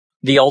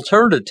The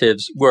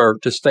alternatives were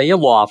to stay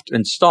aloft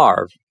and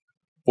starve,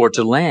 or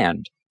to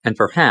land and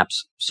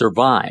perhaps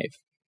survive.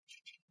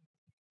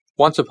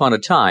 Once upon a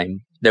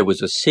time, there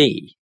was a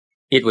sea.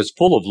 It was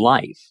full of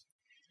life.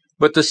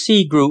 But the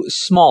sea grew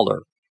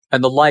smaller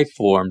and the life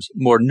forms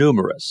more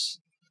numerous.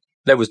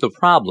 There was the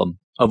problem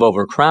of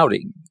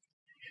overcrowding.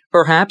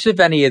 Perhaps if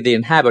any of the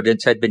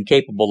inhabitants had been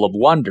capable of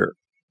wonder,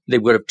 they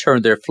would have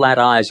turned their flat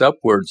eyes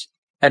upwards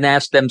and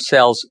asked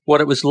themselves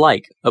what it was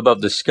like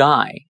above the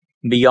sky,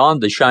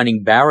 beyond the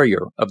shining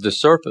barrier of the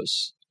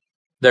surface.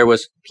 There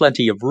was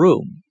plenty of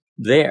room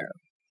there.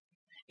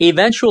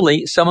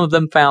 Eventually, some of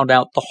them found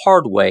out the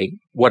hard way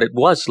what it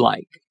was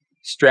like.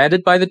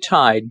 Stranded by the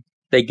tide,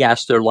 they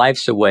gasped their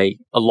lives away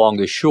along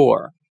the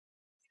shore.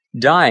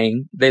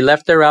 Dying, they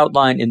left their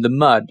outline in the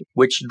mud,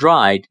 which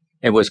dried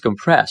and was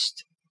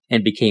compressed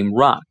and became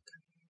rock.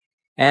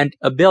 And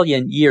a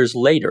billion years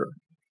later,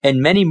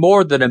 and many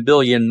more than a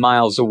billion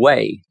miles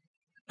away,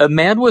 a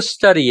man was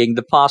studying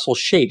the fossil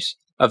shapes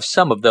of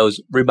some of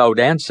those remote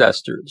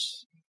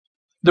ancestors.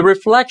 The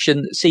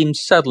reflection seemed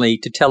suddenly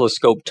to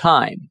telescope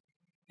time,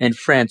 and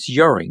Franz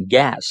Jhering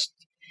gasped.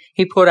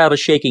 He put out a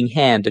shaking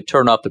hand to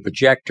turn off the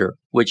projector,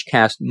 which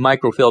cast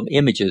microfilm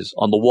images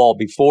on the wall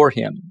before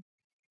him.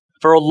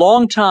 For a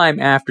long time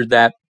after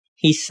that,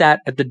 he sat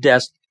at the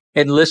desk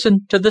and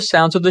listened to the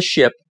sounds of the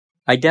ship,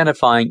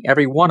 identifying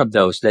every one of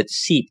those that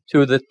seeped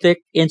through the thick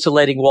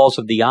insulating walls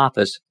of the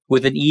office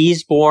with an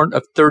ease born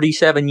of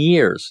 37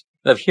 years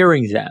of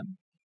hearing them.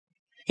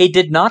 He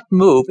did not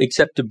move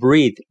except to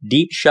breathe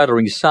deep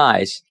shuddering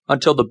sighs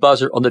until the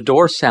buzzer on the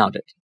door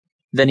sounded.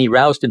 Then he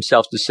roused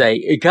himself to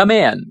say, "Come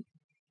in."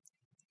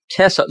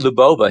 Tessa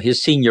Lubova,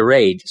 his senior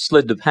aide,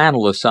 slid the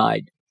panel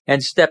aside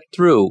and stepped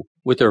through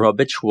with her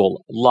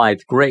habitual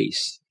lithe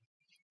grace.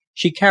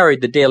 She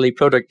carried the daily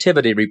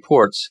productivity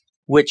reports,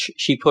 which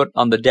she put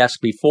on the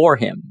desk before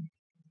him.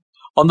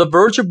 On the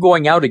verge of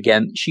going out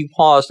again, she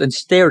paused and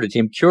stared at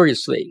him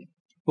curiously.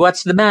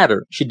 "What's the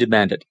matter?" she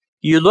demanded.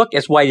 "You look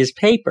as white as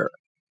paper."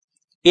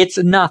 "It's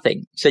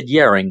nothing," said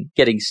Jhering,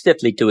 getting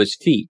stiffly to his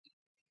feet.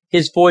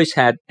 His voice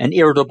had an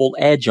irritable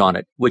edge on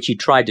it, which he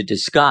tried to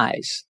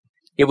disguise.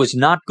 It was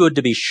not good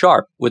to be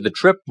sharp with a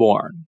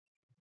trip-born.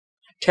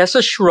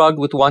 Tessa shrugged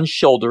with one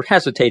shoulder,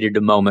 hesitated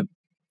a moment,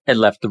 and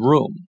left the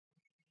room.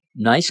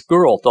 Nice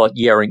girl, thought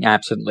Jhering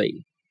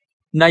absently.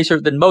 Nicer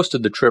than most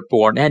of the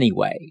trip-born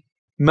anyway.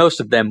 Most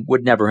of them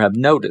would never have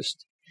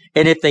noticed,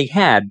 and if they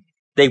had,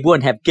 they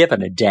wouldn't have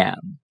given a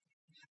damn.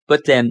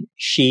 But then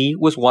she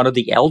was one of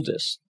the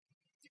eldest.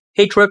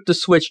 He tripped the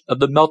switch of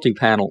the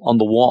multi-panel on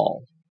the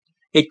wall.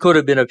 It could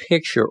have been a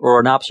picture or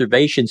an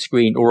observation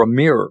screen or a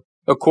mirror,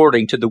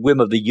 according to the whim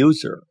of the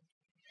user.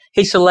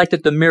 He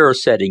selected the mirror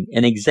setting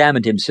and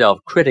examined himself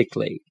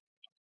critically.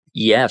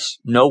 Yes,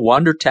 no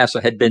wonder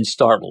Tessa had been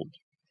startled.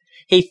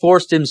 He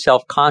forced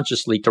himself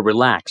consciously to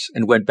relax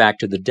and went back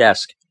to the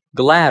desk,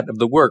 glad of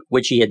the work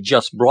which he had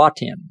just brought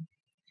him.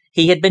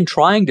 He had been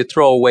trying to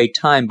throw away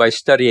time by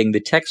studying the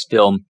text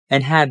film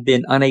and had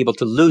been unable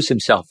to lose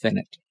himself in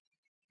it.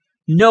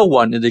 No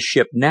one in the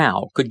ship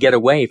now could get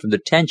away from the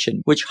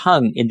tension which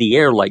hung in the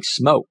air like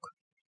smoke.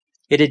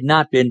 It had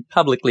not been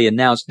publicly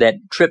announced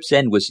that Trip's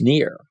end was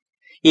near.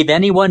 If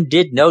anyone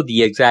did know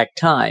the exact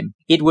time,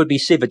 it would be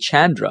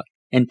Sivachandra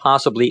and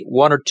possibly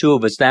one or two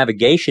of his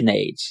navigation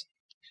aides.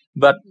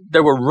 But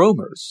there were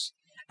rumors.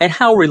 And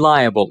how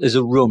reliable is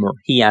a rumor,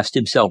 he asked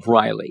himself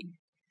wryly.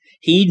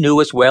 He knew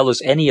as well as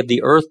any of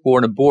the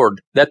Earthborn aboard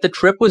that the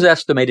trip was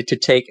estimated to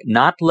take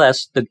not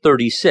less than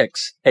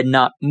 36 and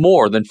not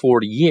more than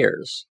 40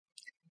 years.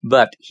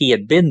 But he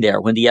had been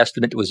there when the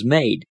estimate was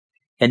made,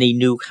 and he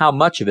knew how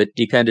much of it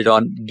depended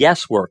on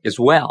guesswork as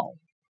well.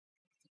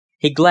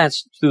 He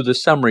glanced through the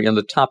summary on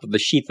the top of the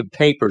sheaf of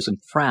papers and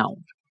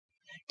frowned.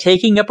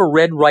 Taking up a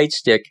red right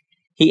stick,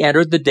 he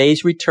entered the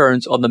day's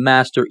returns on the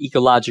master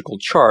ecological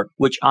chart,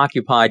 which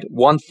occupied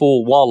one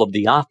full wall of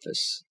the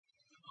office.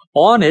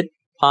 On it,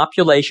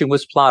 population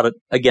was plotted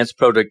against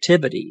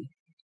productivity.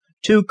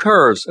 Two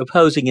curves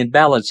opposing and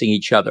balancing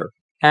each other,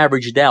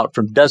 averaged out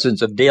from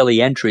dozens of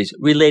daily entries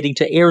relating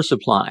to air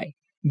supply,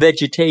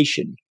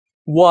 vegetation,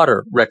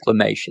 water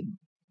reclamation.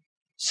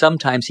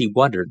 Sometimes he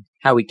wondered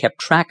how he kept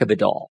track of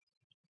it all.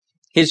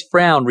 His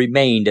frown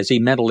remained as he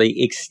mentally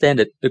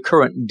extended the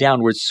current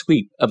downward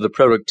sweep of the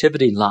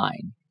productivity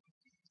line.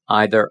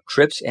 Either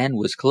Trip's end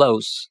was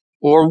close,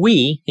 or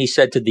we, he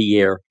said to the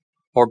air,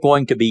 are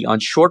going to be on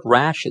short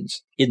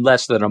rations in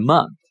less than a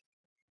month.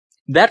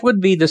 That would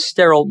be the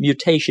sterile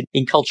mutation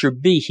in Culture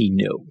B, he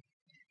knew.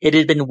 It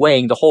had been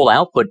weighing the whole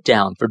output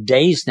down for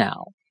days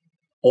now.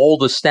 All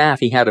the staff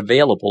he had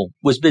available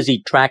was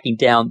busy tracking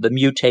down the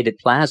mutated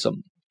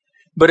plasm.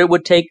 But it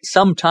would take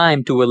some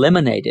time to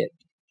eliminate it.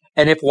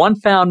 And if one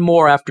found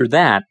more after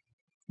that,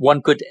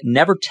 one could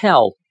never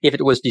tell if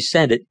it was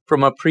descended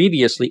from a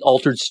previously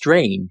altered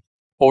strain,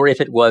 or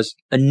if it was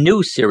a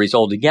new series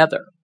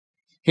altogether.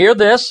 "Hear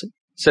this,"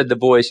 said the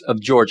voice of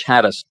George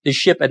Hattis, the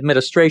ship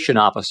administration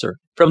officer,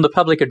 from the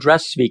public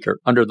address speaker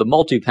under the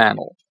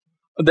multi-panel.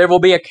 "There will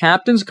be a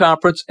captain's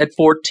conference at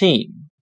 14.